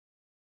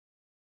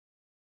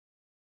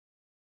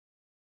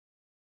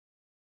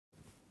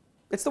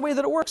It's the way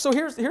that it works. So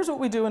here's what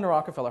we do in the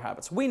Rockefeller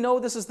Habits. We know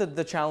this is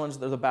the challenge,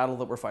 the battle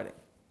that we're fighting.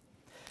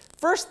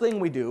 First thing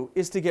we do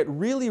is to get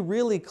really,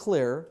 really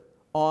clear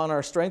on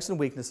our strengths and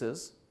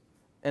weaknesses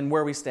and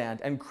where we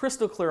stand, and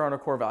crystal clear on our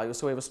core values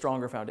so we have a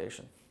stronger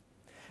foundation.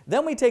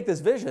 Then we take this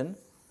vision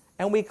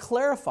and we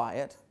clarify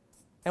it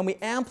and we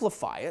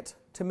amplify it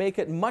to make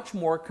it much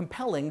more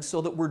compelling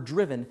so that we're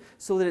driven,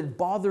 so that it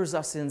bothers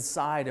us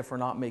inside if we're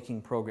not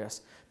making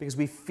progress, because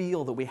we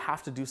feel that we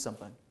have to do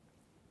something.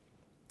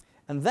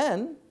 And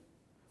then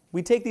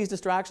we take these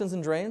distractions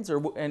and drains,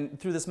 and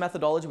through this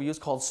methodology we use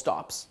called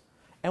stops,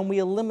 and we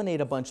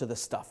eliminate a bunch of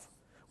this stuff.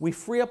 We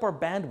free up our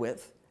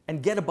bandwidth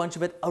and get a bunch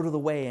of it out of the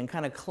way and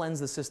kind of cleanse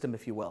the system,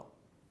 if you will.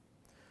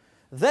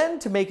 Then,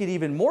 to make it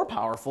even more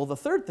powerful, the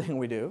third thing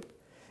we do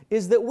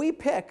is that we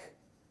pick,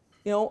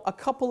 a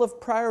couple of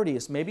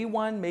priorities, maybe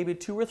one, maybe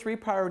 2 or 3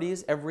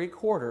 priorities every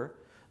quarter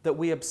that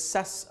we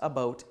obsess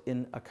about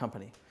in a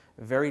company.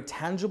 Very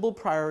tangible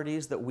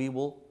priorities that we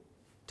will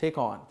take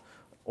on,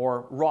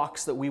 or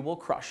rocks that we will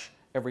crush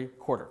every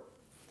quarter.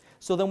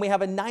 So then we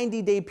have a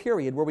 90-day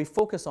period where we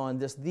focus on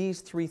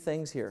these 3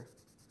 things here.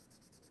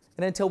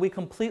 And until we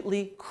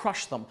completely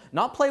crush them.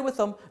 Not play with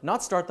them,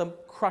 not start them,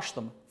 crush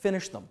them,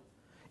 finish them.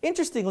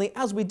 Interestingly,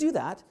 as we do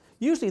that,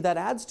 usually that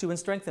adds to and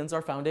strengthens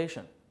our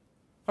foundation.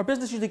 Our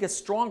business usually gets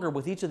stronger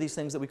with each of these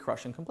things that we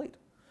crush and complete.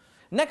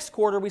 Next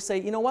quarter, we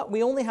say, you know what,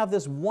 we only have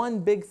this one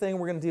big thing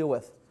we're going to deal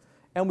with.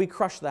 And we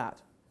crush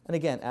that. And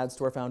again, adds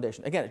to our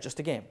foundation. Again, it's just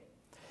a game.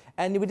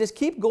 And we just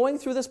keep going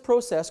through this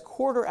process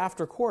quarter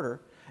after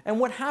quarter. And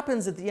what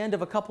happens at the end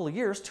of a couple of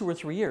years, 2 or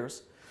 3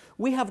 years,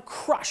 we have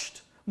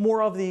crushed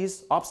more of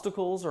these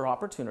obstacles or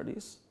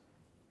opportunities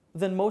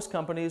than most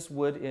companies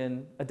would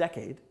in a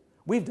decade.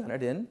 We've done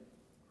it in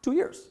 2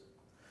 years.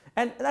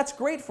 And that's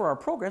great for our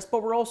progress,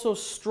 but we're also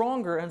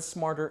stronger and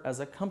smarter as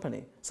a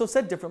company. So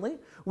said differently,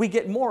 we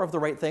get more of the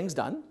right things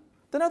done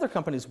than other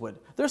companies would.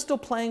 They're still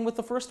playing with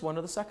the first one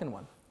or the second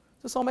one.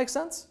 Does this all make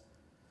sense?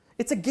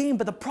 It's a game,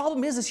 but the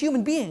problem is, as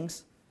human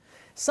beings,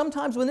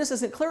 sometimes when this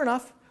isn't clear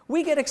enough,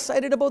 we get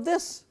excited about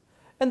this,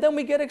 and then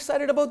we get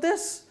excited about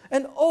this,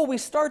 and oh, we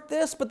start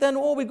this, but then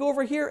oh, we go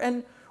over here,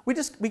 and we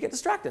get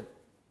distracted.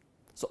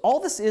 So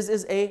all this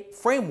is a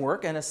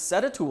framework and a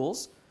set of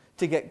tools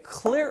to get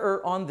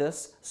clearer on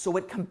this so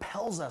it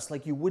compels us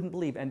like you wouldn't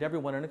believe, and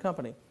everyone in a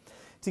company.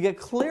 To get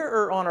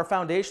clearer on our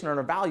foundation and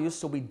our values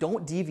so we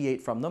don't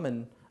deviate from them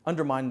and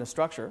undermine the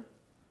structure.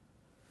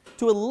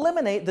 To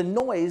eliminate the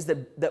noise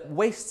that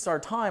wastes our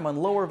time on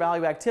lower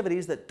value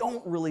activities that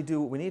don't really do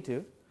what we need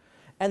to.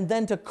 And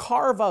then to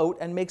carve out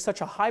and make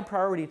such a high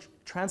priority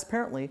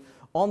transparently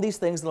on these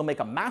things that'll make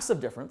a massive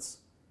difference.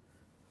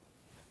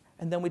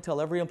 And then we tell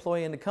every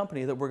employee in the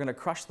company that we're going to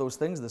crush those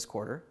things this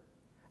quarter,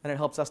 and it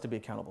helps us to be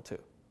accountable too.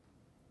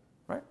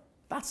 Right?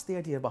 That's the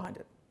idea behind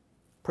it.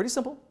 Pretty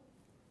simple,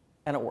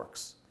 and it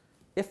works,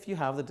 if you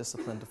have the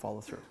discipline to follow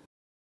through.